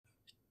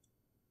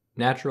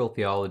Natural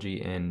Theology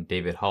and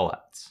David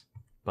Hollaz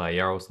by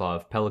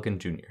Jaroslav Pelikan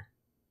Jr.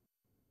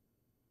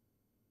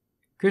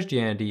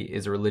 Christianity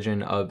is a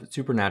religion of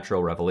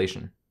supernatural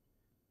revelation.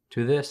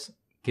 To this,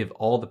 give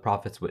all the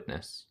prophets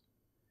witness.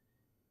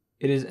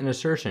 It is an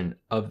assertion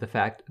of the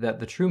fact that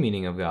the true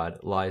meaning of God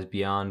lies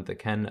beyond the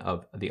ken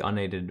of the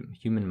unaided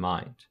human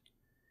mind.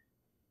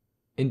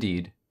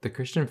 Indeed, the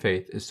Christian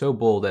faith is so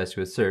bold as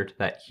to assert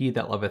that he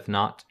that loveth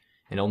not,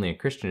 and only a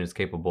Christian is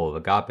capable of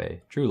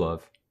agape, true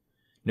love,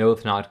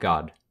 knoweth not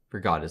God, for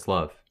God is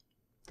love.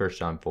 1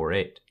 John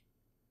 4:8.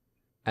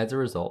 As a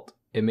result,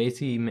 it may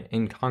seem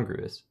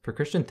incongruous for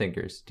Christian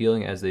thinkers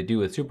dealing as they do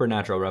with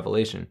supernatural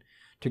revelation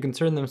to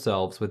concern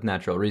themselves with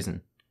natural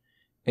reason,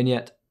 and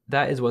yet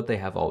that is what they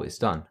have always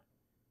done.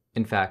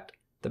 In fact,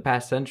 the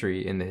past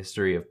century in the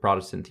history of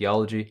Protestant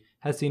theology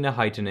has seen a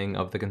heightening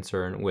of the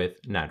concern with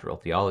natural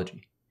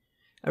theology.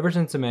 Ever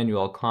since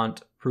Immanuel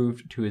Kant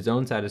proved to his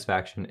own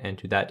satisfaction and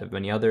to that of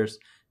many others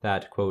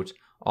that, quote,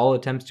 all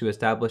attempts to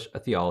establish a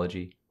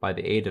theology by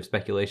the aid of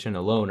speculation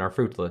alone are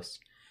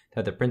fruitless,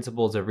 that the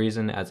principles of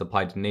reason as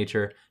applied to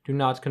nature do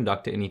not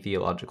conduct to any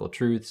theological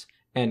truths,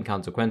 and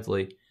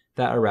consequently,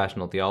 that a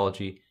rational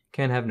theology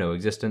can have no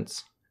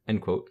existence, end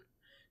quote.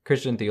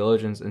 Christian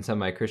theologians and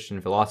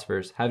semi-Christian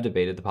philosophers have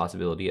debated the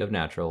possibility of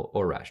natural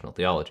or rational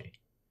theology.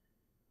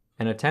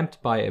 An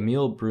attempt by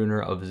Emil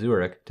Brunner of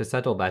Zurich to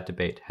settle that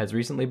debate has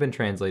recently been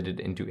translated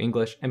into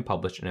English and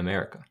published in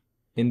America.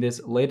 In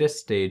this latest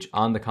stage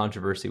on the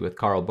controversy with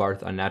Karl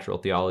Barth on natural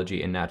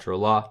theology and natural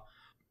law,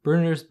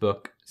 Brunner's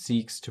book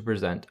seeks to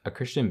present a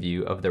Christian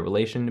view of the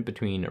relation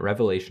between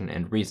revelation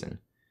and reason.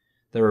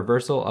 The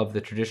reversal of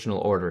the traditional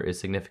order is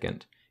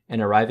significant,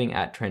 and arriving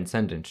at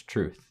transcendent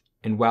truth.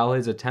 And while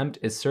his attempt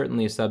is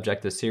certainly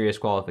subject to serious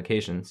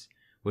qualifications,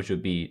 which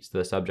would be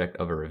the subject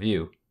of a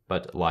review,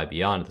 but lie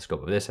beyond the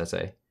scope of this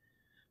essay,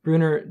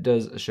 Brunner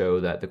does show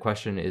that the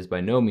question is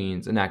by no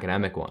means an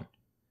academic one.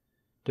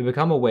 To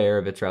become aware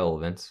of its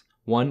relevance,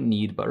 one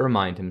need but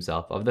remind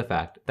himself of the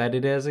fact that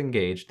it has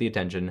engaged the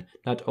attention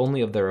not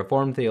only of the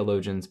Reformed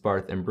theologians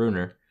Barth and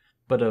Brunner,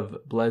 but of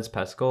Blaise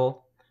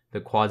Pascal,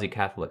 the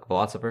quasi-Catholic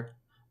philosopher,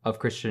 of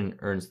Christian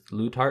Ernst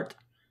Luthardt,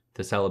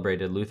 the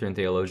celebrated Lutheran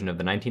theologian of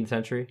the 19th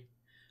century,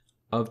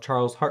 of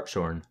Charles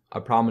Hartshorne, a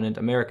prominent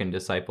American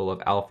disciple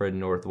of Alfred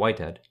North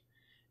Whitehead,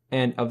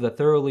 and of the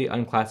thoroughly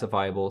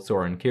unclassifiable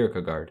Soren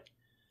Kierkegaard,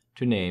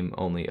 to name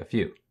only a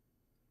few.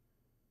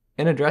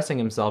 In addressing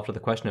himself to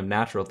the question of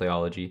natural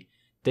theology,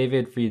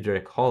 David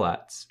Friedrich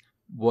Hollaz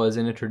was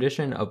in a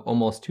tradition of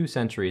almost 2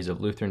 centuries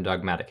of Lutheran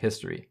dogmatic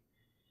history.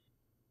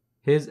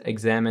 His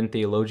Examen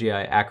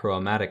Theologiae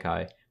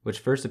Acroamaticae, which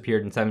first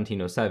appeared in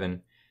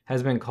 1707,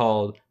 has been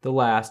called the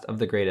last of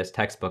the greatest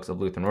textbooks of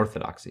Lutheran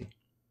orthodoxy.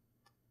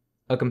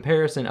 A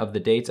comparison of the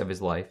dates of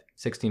his life,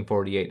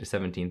 1648 to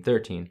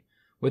 1713,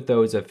 with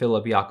those of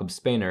Philip Jakob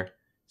Spener,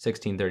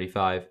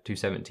 1635 to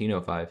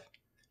 1705,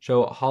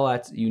 show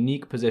Hollaz's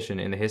unique position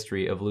in the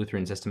history of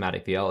Lutheran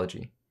systematic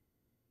theology.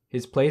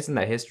 His place in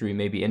that history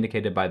may be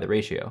indicated by the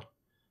ratio,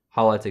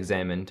 Hollaz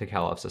Examen to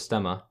Calov's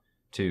Systema,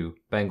 to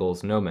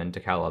Bengel's Nomen to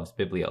Calov's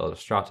Biblia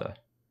Illustrata.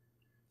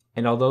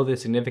 And although the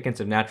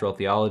significance of natural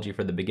theology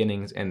for the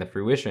beginnings and the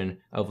fruition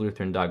of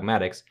Lutheran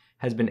dogmatics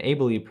has been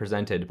ably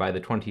presented by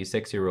the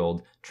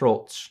 26-year-old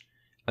Troeltsch,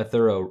 a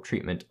thorough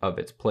treatment of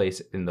its place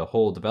in the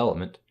whole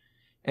development,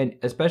 and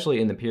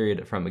especially in the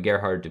period from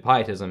Gerhard to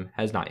Pietism,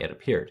 has not yet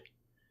appeared.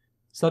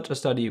 Such a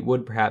study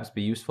would perhaps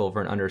be useful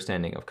for an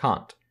understanding of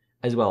Kant,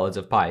 as well as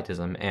of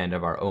Pietism and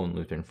of our own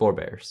Lutheran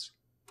forebears.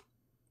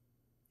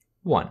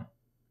 1.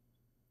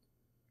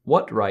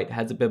 What right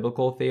has a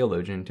biblical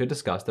theologian to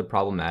discuss the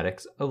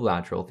problematics of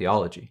natural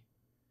theology?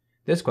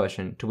 This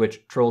question, to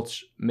which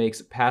Troeltsch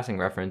makes passing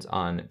reference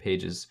on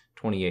pages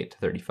 28 to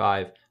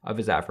 35 of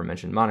his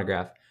aforementioned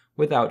monograph,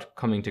 without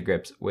coming to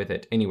grips with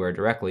it anywhere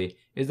directly,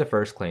 is the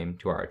first claim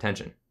to our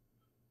attention.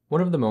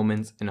 One of the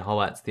moments in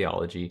Hollaz's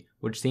theology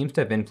which seems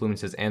to have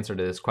influenced his answer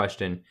to this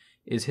question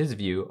is his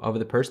view of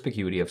the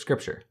perspicuity of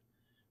Scripture.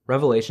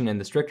 Revelation in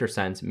the stricter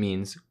sense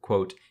means,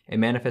 quote, a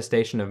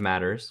manifestation of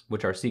matters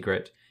which are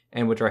secret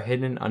and which are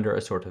hidden under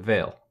a sort of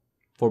veil.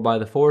 For by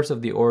the force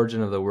of the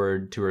origin of the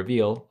word to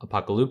reveal,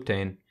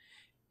 apocalyptein,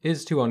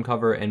 is to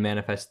uncover and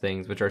manifest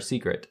things which are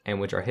secret and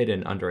which are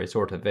hidden under a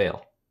sort of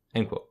veil,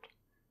 end quote.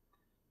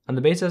 On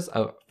the basis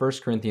of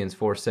 1 Corinthians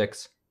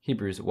 4:6,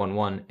 Hebrews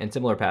 1:1, and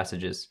similar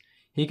passages,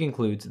 he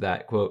concludes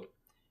that, quote,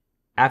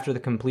 after the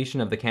completion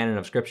of the canon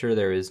of Scripture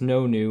there is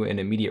no new and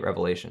immediate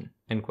revelation,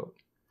 end quote.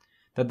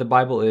 That the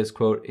Bible is,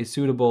 quote, a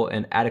suitable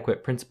and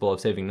adequate principle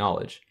of saving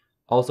knowledge,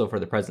 also for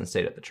the present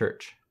state of the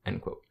Church,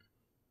 end quote.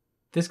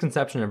 This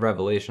conception of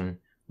revelation,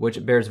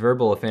 which bears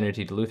verbal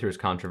affinity to Luther's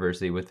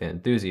controversy with the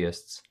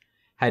enthusiasts,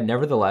 had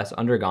nevertheless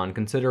undergone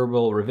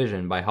considerable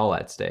revision by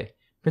Hollaz's day,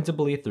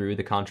 principally through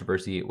the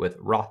controversy with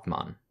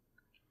Rothman.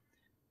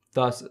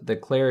 Thus, the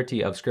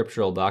clarity of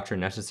scriptural doctrine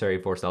necessary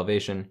for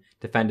salvation,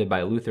 defended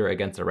by Luther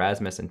against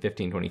Erasmus in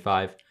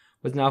 1525,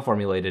 was now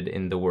formulated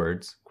in the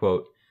words,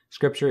 quote,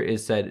 Scripture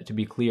is said to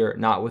be clear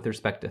not with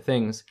respect to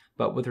things,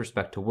 but with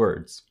respect to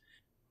words.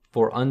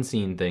 for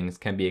unseen things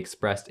can be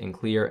expressed in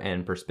clear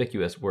and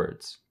perspicuous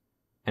words."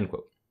 End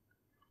quote.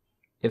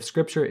 If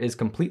Scripture is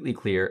completely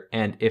clear,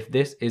 and if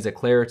this is a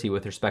clarity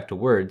with respect to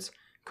words,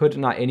 could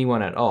not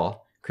anyone at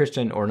all,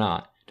 Christian or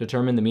not,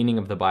 determine the meaning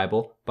of the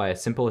Bible by a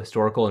simple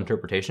historical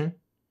interpretation?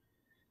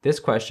 This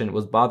question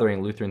was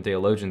bothering Lutheran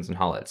theologians in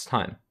Hollaz's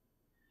time.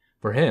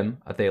 For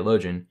him, a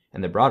theologian,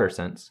 in the broader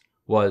sense,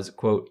 was,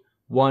 quote,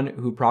 "one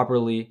who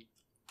properly,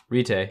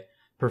 rite,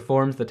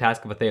 performs the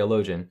task of a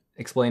theologian,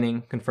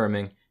 explaining,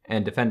 confirming,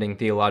 and defending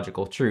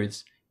theological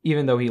truths,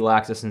 even though he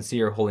lacks a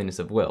sincere holiness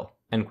of will,"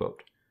 end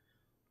quote,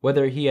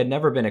 whether he had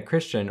never been a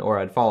Christian or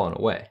had fallen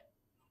away.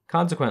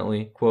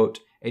 Consequently, quote,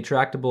 "a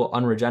tractable,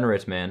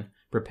 unregenerate man,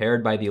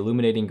 prepared by the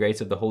illuminating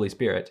grace of the Holy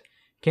Spirit,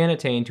 can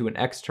attain to an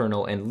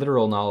external and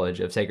literal knowledge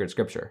of sacred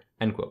Scripture,"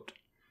 end quote,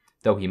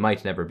 though he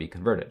might never be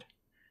converted.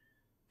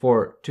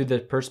 For to the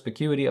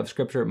perspicuity of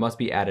Scripture must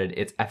be added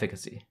its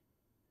efficacy.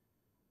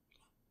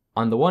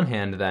 On the one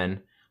hand,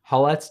 then,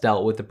 Hollaz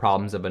dealt with the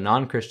problems of a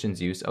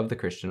non-Christian's use of the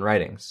Christian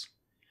writings.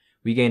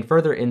 We gain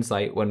further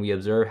insight when we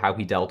observe how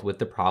he dealt with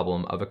the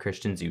problem of a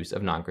Christian's use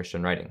of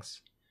non-Christian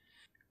writings.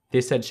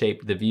 This had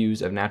shaped the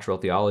views of natural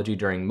theology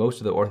during most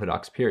of the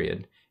Orthodox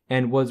period,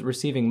 and was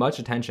receiving much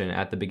attention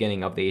at the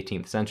beginning of the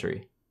 18th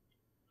century.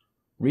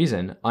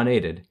 Reason,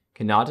 unaided,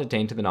 cannot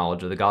attain to the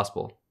knowledge of the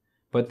gospel,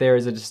 but there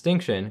is a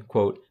distinction,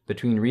 quote,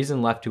 "between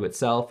reason left to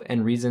itself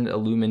and reason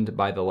illumined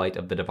by the light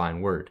of the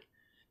divine word.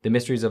 The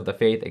mysteries of the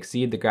faith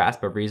exceed the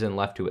grasp of reason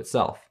left to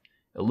itself.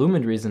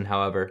 Illumined reason,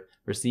 however,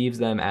 receives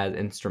them as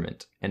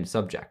instrument and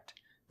subject,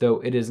 though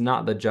it is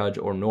not the judge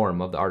or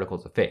norm of the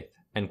articles of faith,"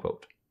 end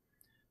quote.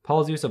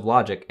 Paul's use of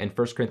logic in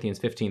 1 Corinthians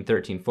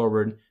 15:13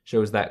 forward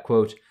shows that,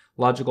 quote,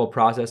 "logical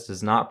process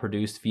does not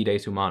produce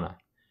fides humana,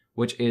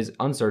 which is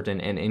uncertain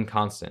and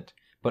inconstant,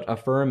 but a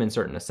firm and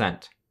certain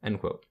assent," end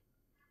quote.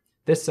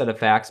 This set of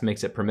facts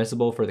makes it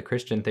permissible for the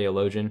Christian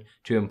theologian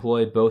to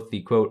employ both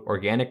the, quote,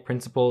 "organic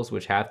principles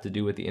which have to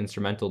do with the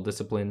instrumental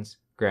disciplines,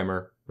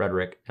 grammar,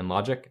 rhetoric, and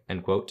logic,"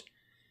 end quote,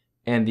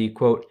 and the,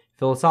 quote,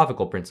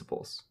 "philosophical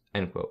principles,"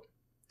 end quote.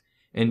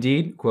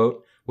 Indeed,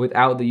 quote,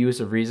 "without the use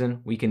of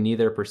reason, we can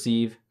neither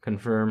perceive,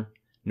 confirm,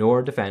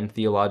 nor defend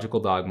theological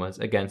dogmas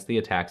against the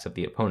attacks of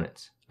the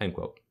opponents," end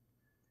quote.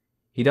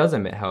 He does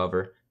admit,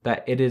 however,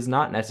 that it is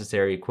not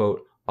necessary,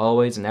 quote,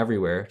 "always and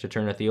everywhere to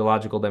turn a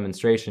theological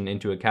demonstration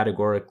into a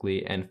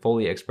categorically and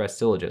fully expressed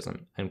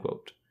syllogism," end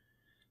quote.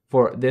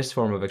 For this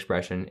form of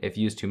expression, if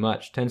used too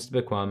much, tends to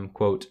become,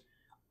 quote,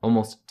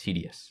 "almost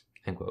tedious,"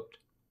 end quote.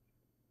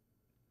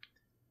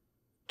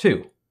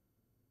 2.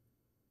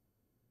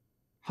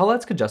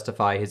 Hollaz could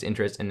justify his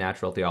interest in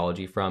natural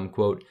theology from,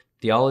 quote,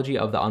 "theology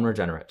of the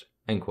unregenerate,"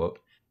 end quote,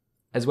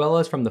 as well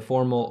as from the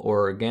formal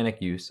or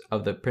organic use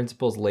of the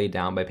principles laid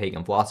down by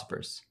pagan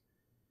philosophers.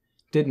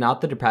 Did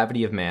not the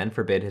depravity of man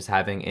forbid his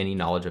having any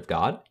knowledge of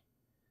God?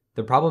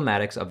 The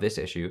problematics of this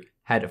issue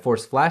had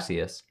forced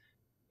Flacius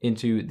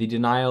into the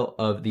denial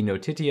of the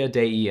notitia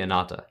Dei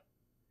innata.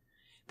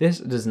 This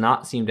does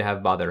not seem to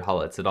have bothered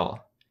Hollaz at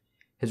all.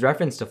 His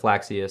reference to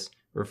Flacius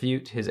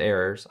refute his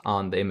errors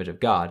on the image of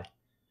God,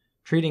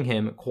 treating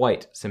him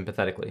quite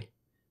sympathetically.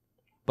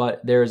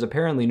 But there is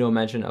apparently no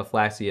mention of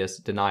Flacius'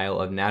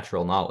 denial of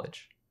natural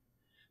knowledge.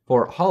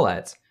 For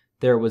Hollaz,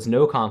 there was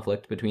no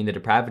conflict between the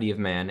depravity of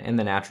man and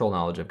the natural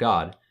knowledge of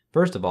God,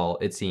 first of all,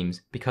 it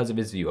seems, because of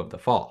his view of the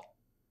fall.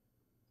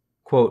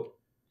 Quote,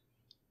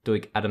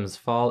 "Durch Adams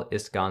Fall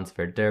ist ganz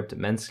verderbt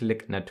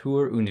menschlich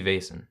Natur und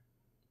Wesen."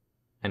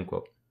 End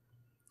quote.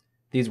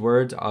 These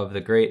words of the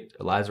great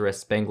Lazarus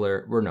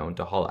Spengler were known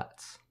to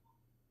Hollaz.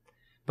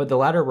 But the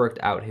latter worked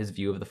out his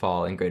view of the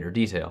fall in greater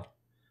detail.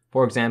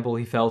 For example,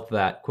 he felt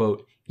that,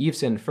 quote, "Eve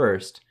sinned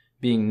first,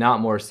 being not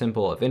more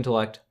simple of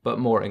intellect, but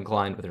more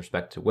inclined with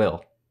respect to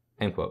will,"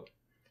 end quote.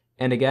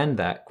 And again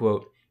that,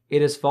 quote,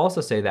 "it is false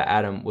to say that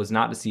Adam was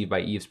not deceived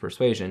by Eve's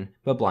persuasion,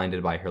 but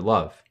blinded by her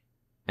love,"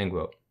 end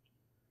quote.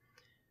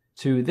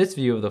 To this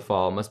view of the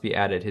fall must be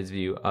added his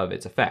view of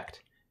its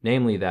effect,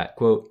 namely that,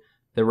 quote,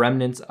 "the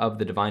remnants of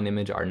the divine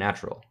image are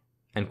natural,"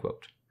 end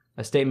quote,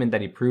 a statement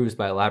that he proves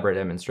by elaborate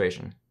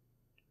demonstration.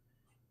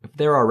 If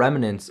there are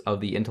remnants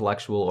of the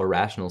intellectual or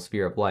rational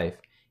sphere of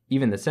life,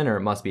 even the sinner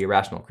must be a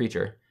rational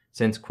creature,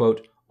 since,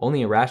 quote,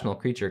 "only a rational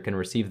creature can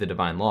receive the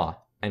divine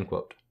law," end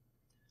quote.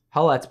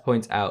 Hollaz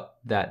points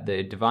out that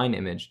the divine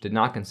image did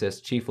not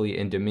consist chiefly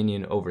in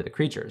dominion over the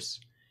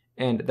creatures,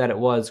 and that it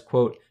was,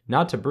 quote,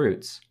 "not to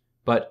brutes,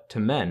 but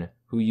to men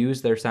who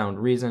used their sound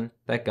reason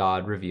that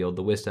God revealed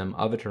the wisdom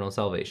of eternal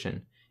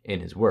salvation in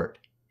his word,"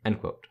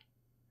 end quote.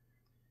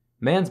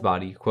 Man's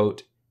body,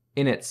 quote,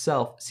 "in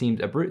itself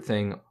seems a brute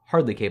thing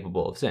hardly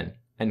capable of sin,"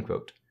 end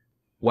quote,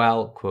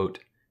 while, quote,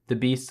 "the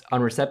beasts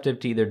unreceptive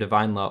to either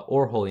divine law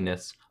or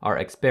holiness are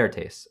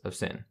expertes of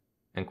sin,"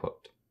 end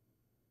quote.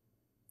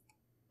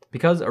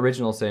 Because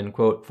original sin,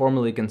 quote,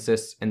 "formally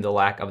consists in the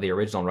lack of the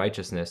original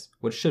righteousness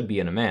which should be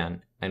in a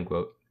man," end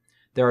quote,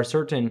 there are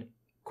certain,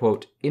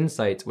 quote,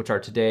 "insights which are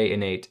today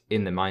innate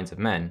in the minds of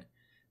men.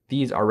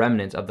 These are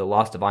remnants of the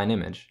lost divine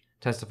image,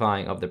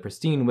 testifying of the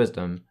pristine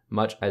wisdom,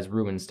 much as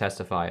ruins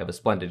testify of a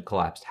splendid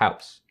collapsed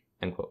house,"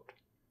 End quote.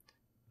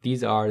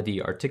 These are the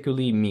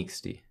articuli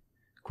mixti,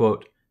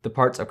 quote, the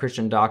parts of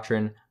Christian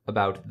doctrine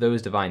about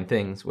those divine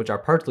things which are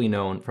partly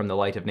known from the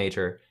light of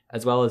nature,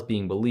 as well as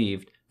being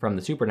believed from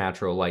the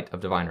supernatural light of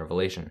divine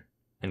revelation.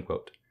 End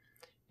quote.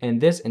 And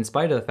this in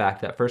spite of the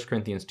fact that 1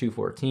 Corinthians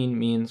 2:14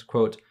 means,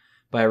 quote,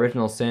 by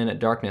original sin,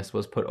 darkness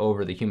was put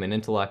over the human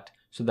intellect,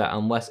 so that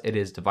unless it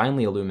is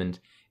divinely illumined,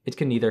 it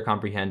can neither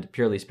comprehend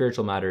purely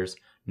spiritual matters,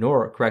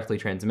 nor correctly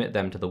transmit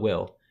them to the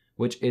will,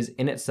 which is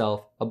in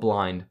itself a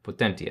blind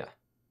potentia.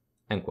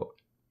 End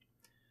quote.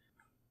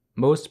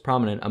 Most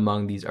prominent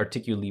among these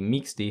articuli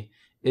mixti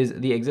is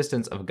the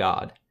existence of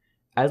God.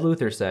 As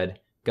Luther said,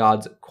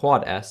 God's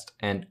quod est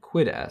and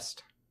quid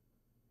est.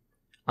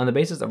 On the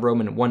basis of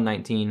Roman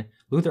 1:19,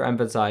 Luther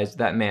emphasized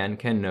that man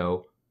can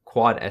know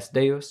quod est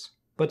Deus,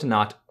 but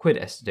not quid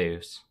est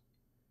Deus.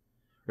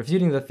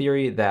 Refuting the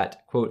theory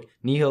that, quote,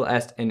 nihil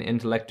est in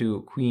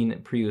intellectu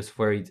quin prius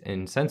fuerit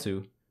in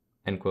sensu,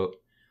 end quote,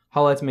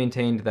 Hollaz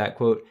maintained that,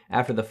 quote,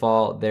 after the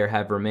fall there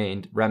have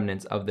remained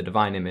remnants of the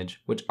divine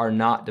image which are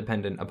not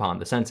dependent upon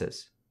the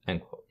senses,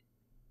 end quote.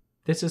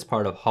 This is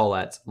part of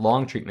Hollaz's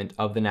long treatment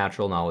of the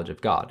natural knowledge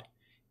of God,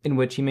 in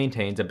which he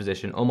maintains a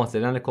position almost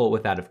identical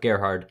with that of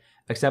Gerhard,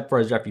 except for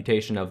his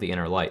refutation of the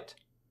inner light.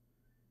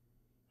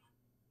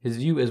 His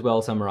view is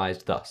well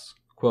summarized thus,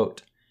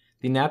 quote,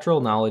 the natural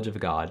knowledge of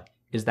God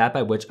is that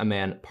by which a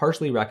man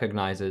partially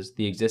recognizes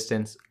the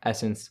existence,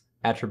 essence,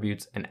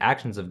 attributes, and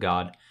actions of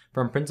God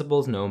from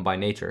principles known by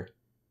nature.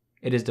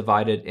 It is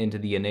divided into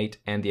the innate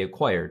and the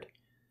acquired.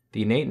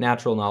 The innate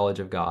natural knowledge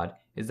of God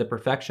is the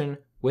perfection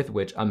with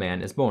which a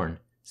man is born,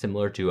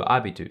 similar to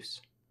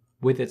habitus.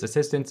 With its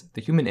assistance,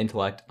 the human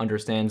intellect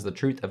understands the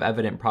truth of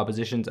evident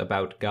propositions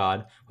about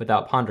God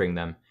without pondering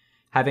them,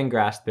 having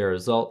grasped their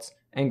results,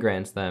 and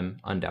grants them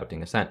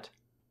undoubting assent.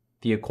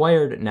 The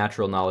acquired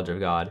natural knowledge of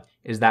God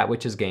is that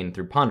which is gained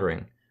through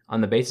pondering,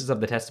 on the basis of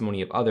the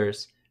testimony of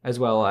others, as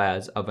well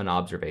as of an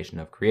observation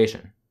of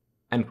creation.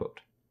 End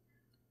quote.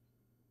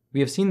 We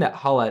have seen that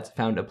Hollaz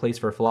found a place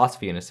for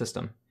philosophy in his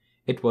system.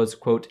 It was,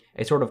 quote,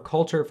 a sort of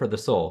culture for the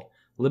soul,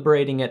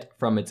 liberating it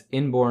from its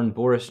inborn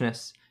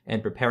boorishness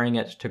and preparing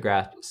it to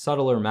grasp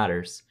subtler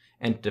matters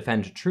and to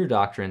defend true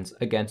doctrines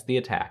against the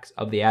attacks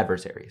of the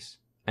adversaries.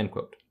 End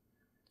quote.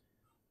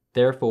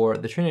 Therefore,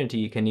 the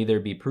Trinity can neither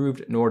be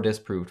proved nor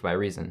disproved by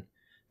reason,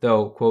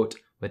 though, quote,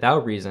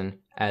 without reason,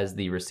 as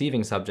the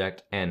receiving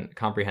subject and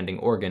comprehending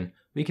organ,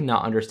 we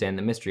cannot understand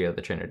the mystery of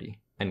the Trinity.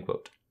 End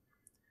quote.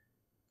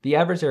 The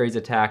adversaries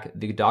attack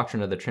the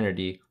doctrine of the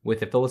Trinity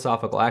with the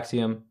philosophical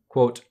axiom,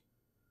 quote,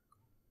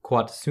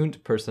 quod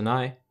sunt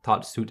personae,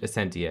 tot sunt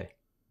essentiae,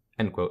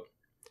 end quote.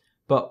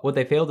 But what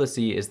they fail to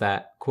see is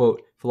that,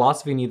 quote,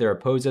 philosophy neither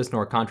opposes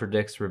nor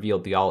contradicts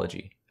revealed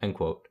theology, end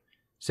quote,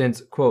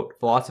 since, quote,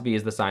 philosophy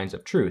is the science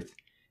of truth,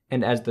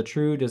 and as the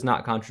true does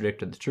not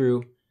contradict the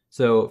true,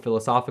 so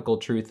philosophical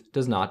truth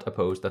does not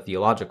oppose the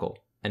theological,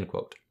 end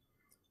quote.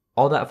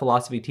 All that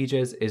philosophy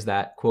teaches is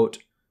that, quote,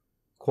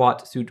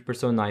 quod sunt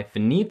personae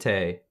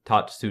finitae,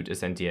 tot sunt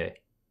essentiae,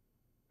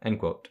 end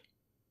quote.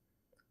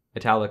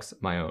 Italics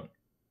my own.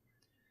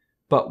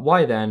 But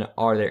why then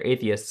are there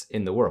atheists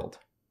in the world?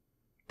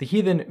 The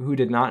heathen who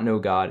did not know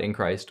God in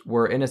Christ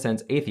were in a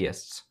sense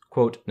atheists,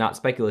 quote, not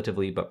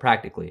speculatively but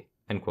practically,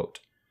 end quote,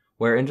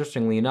 where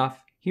interestingly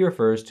enough, he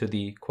refers to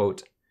the,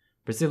 quote,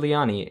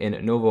 Brasiliani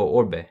in Novo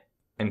Orbe,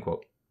 end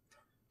quote,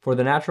 for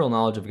the natural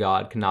knowledge of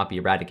God cannot be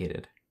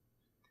eradicated.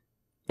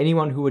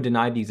 Anyone who would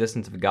deny the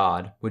existence of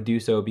God would do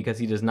so because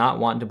he does not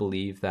want to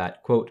believe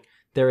that, quote,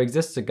 there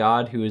exists a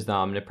God who is the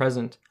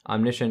omnipresent,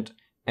 omniscient,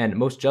 and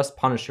most just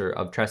punisher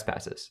of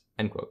trespasses,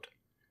 end quote.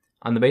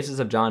 On the basis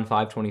of John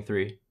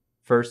 5:23,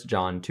 1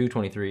 John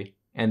 2:23,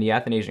 and the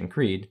Athanasian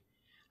Creed,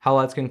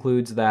 Hollaz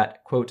concludes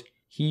that, quote,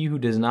 he who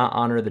does not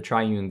honor the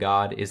triune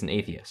God is an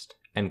atheist,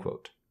 end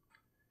quote.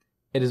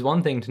 It is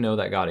one thing to know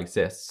that God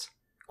exists,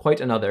 quite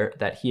another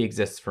that he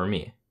exists for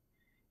me.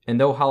 And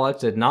though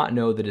Hollaz did not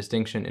know the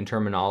distinction in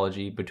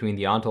terminology between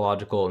the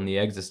ontological and the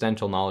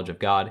existential knowledge of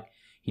God,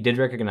 he did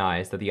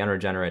recognize that the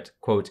unregenerate,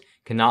 quote,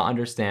 cannot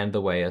understand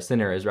the way a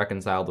sinner is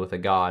reconciled with a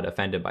God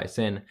offended by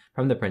sin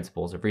from the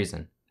principles of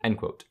reason, end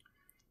quote.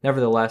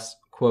 Nevertheless,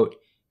 quote,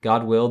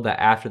 God willed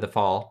that after the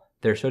fall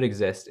there should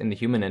exist in the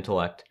human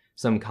intellect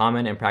some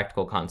common and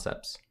practical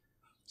concepts,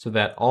 so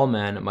that all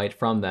men might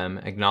from them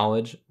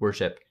acknowledge,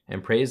 worship,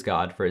 and praise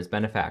God for his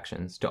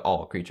benefactions to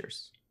all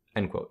creatures,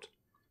 end quote.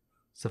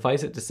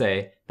 Suffice it to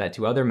say that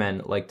to other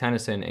men like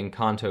Tennyson in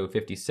Canto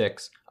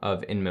 56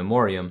 of In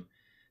Memoriam,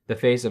 the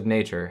face of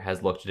nature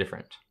has looked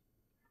different.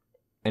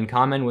 In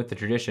common with the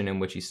tradition in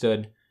which he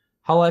stood,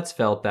 Hollaz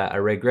felt that a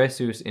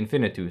regressus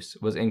infinitus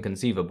was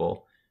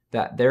inconceivable,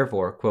 that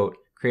therefore, quote,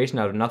 creation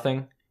out of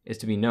nothing is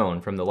to be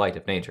known from the light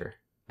of nature,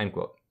 end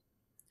quote,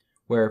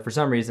 where for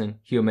some reason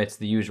he omits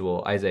the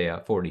usual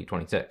Isaiah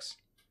 40:26.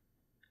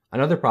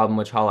 Another problem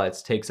which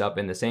Hollaz takes up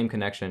in the same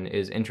connection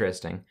is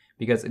interesting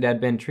because it had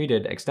been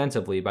treated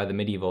extensively by the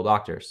medieval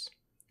doctors,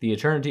 the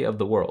eternity of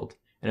the world,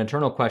 an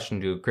eternal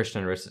question to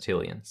Christian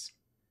Aristotelians.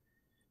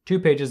 2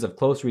 pages of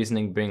close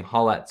reasoning bring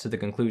Hollaz to the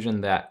conclusion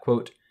that,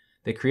 quote,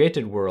 the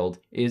created world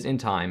is in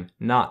time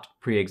not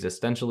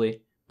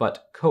pre-existentially,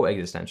 but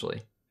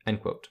co-existentially,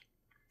 end quote.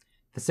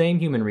 The same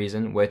human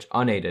reason which,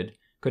 unaided,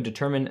 could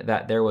determine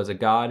that there was a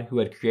God who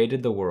had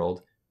created the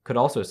world could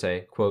also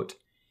say, quote,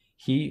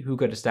 "He who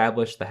could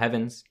establish the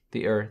heavens,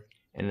 the earth,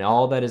 and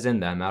all that is in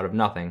them out of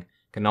nothing,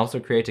 can also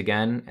create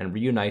again and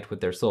reunite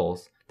with their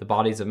souls the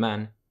bodies of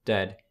men,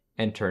 dead,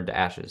 and turned to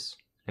ashes."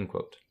 End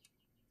quote.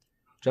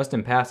 Just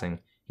in passing,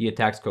 he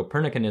attacks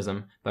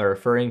Copernicanism by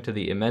referring to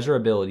the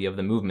immeasurability of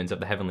the movements of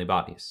the heavenly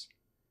bodies.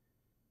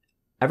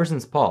 Ever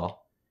since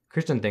Paul,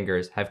 Christian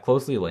thinkers have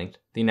closely linked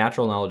the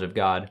natural knowledge of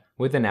God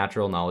with the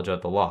natural knowledge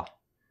of the law.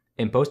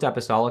 In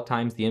post-apostolic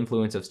times, the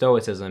influence of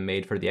Stoicism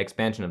made for the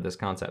expansion of this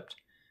concept,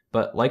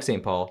 but like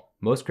St. Paul,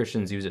 most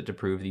Christians use it to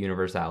prove the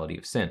universality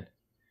of sin.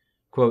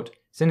 Quote,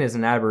 "Sin is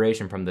an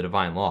aberration from the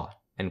divine law,"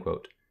 end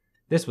quote.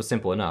 This was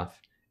simple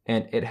enough,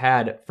 and it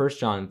had 1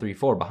 John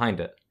 3:4 behind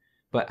it.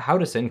 But how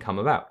does sin come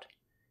about?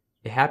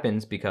 It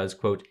happens because,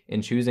 quote,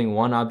 "in choosing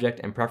one object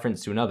in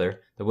preference to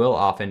another, the will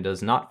often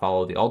does not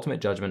follow the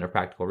ultimate judgment of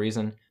practical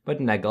reason, but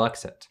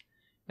neglects it,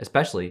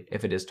 especially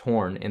if it is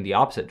torn in the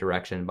opposite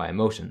direction by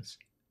emotions,"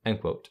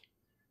 end quote.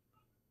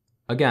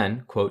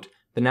 Again, quote,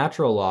 "the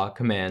natural law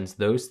commands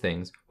those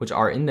things which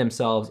are in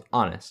themselves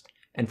honest,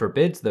 and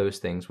forbids those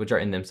things which are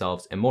in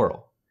themselves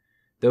immoral.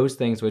 Those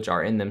things which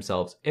are in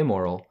themselves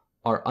immoral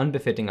are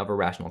unbefitting of a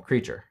rational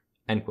creature,"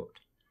 end quote.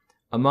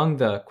 Among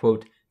the,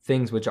 quote,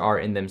 "things which are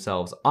in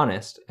themselves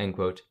honest," end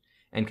quote,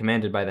 and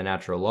commanded by the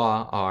natural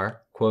law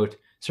are, quote,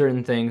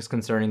 "certain things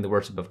concerning the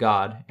worship of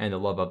God and the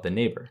love of the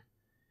neighbor.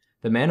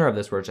 The manner of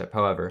this worship,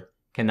 however,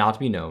 cannot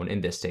be known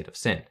in this state of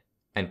sin,"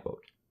 end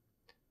quote.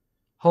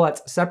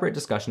 Hollett's separate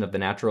discussion of the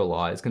natural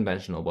law is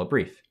conventional but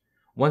brief.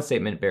 One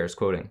statement bears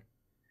quoting.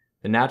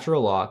 "The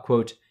natural law,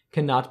 quote,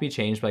 cannot be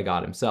changed by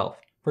God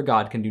himself, for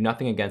God can do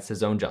nothing against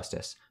his own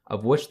justice,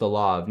 of which the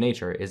law of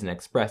nature is an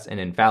express and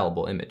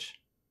infallible image,"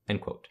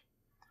 end quote.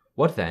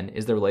 What then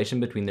is the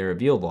relation between the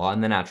revealed law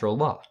and the natural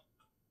law?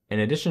 In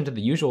addition to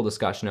the usual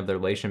discussion of the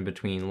relation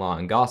between law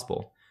and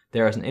gospel,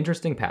 there is an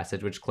interesting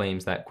passage which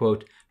claims that,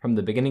 quote, "from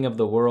the beginning of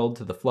the world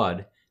to the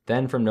flood,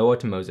 then from Noah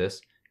to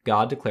Moses,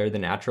 God declared the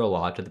natural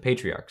law to the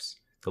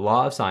patriarchs. The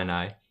law of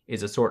Sinai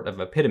is a sort of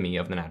epitome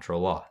of the natural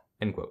law,"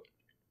 end quote.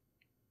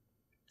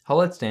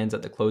 Hollaz stands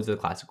at the close of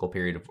the classical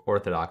period of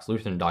Orthodox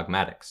Lutheran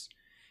dogmatics.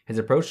 His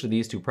approach to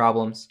these two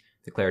problems,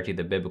 the clarity of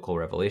the biblical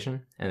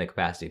revelation and the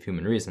capacity of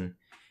human reason,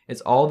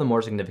 is all the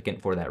more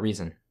significant for that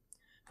reason.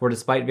 For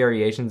despite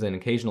variations and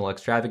occasional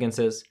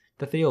extravagances,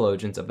 the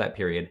theologians of that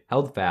period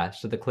held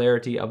fast to the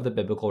clarity of the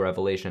biblical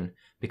revelation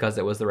because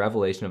it was the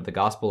revelation of the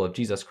gospel of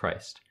Jesus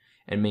Christ,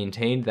 and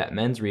maintained that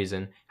men's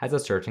reason has a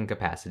certain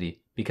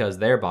capacity because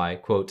thereby,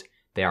 quote,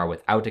 "they are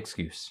without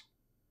excuse,"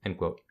 end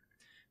quote.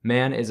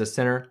 Man is a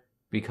sinner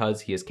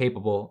because he is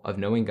capable of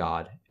knowing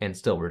God and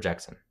still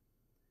rejects him.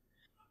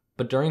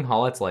 But during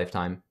Hollett's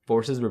lifetime,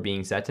 forces were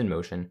being set in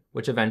motion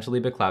which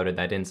eventually beclouded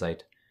that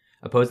insight.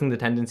 Opposing the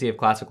tendency of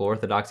classical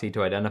orthodoxy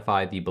to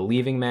identify the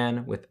believing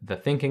man with the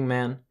thinking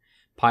man,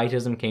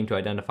 Pietism came to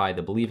identify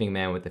the believing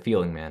man with the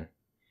feeling man.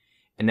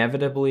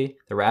 Inevitably,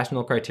 the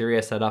rational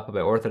criteria set up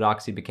by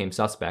orthodoxy became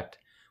suspect,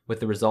 with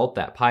the result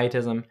that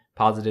Pietism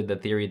posited the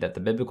theory that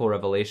the biblical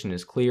revelation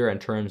is clear in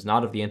terms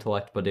not of the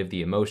intellect but of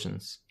the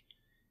emotions.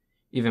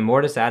 Even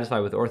more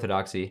dissatisfied with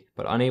orthodoxy,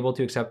 but unable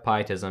to accept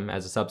Pietism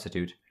as a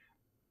substitute,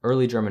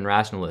 early German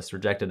rationalists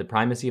rejected the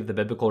primacy of the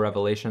biblical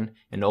revelation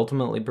and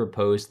ultimately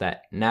proposed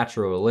that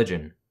natural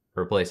religion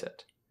replace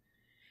it.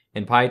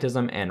 In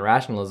Pietism and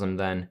rationalism,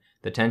 then,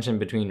 the tension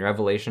between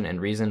revelation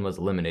and reason was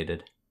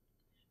eliminated.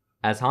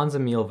 As Hans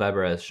Emil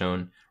Weber has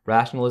shown,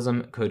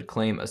 rationalism could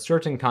claim a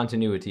certain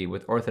continuity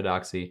with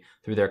orthodoxy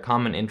through their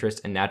common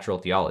interest in natural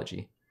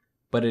theology.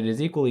 But it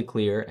is equally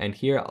clear, and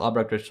here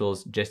Albrecht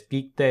Ritschl's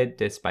Geschichte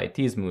des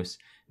Pietismus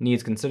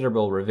needs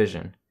considerable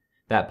revision,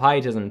 that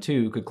Pietism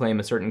too could claim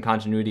a certain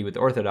continuity with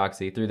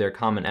orthodoxy through their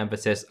common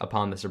emphasis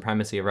upon the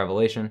supremacy of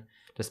revelation,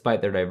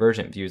 despite their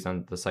divergent views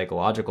on the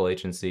psychological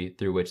agency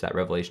through which that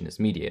revelation is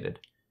mediated.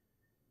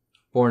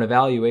 For an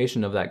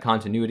evaluation of that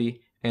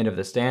continuity, and of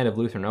the stand of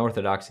Lutheran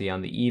orthodoxy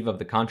on the eve of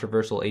the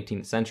controversial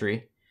 18th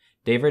century,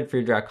 David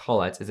Friedrich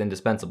Hollaz is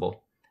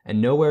indispensable,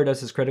 and nowhere does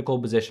his critical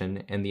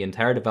position in the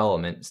entire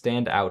development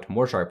stand out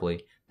more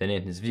sharply than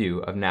in his view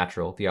of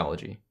natural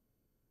theology.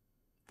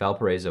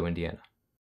 Valparaiso, Indiana.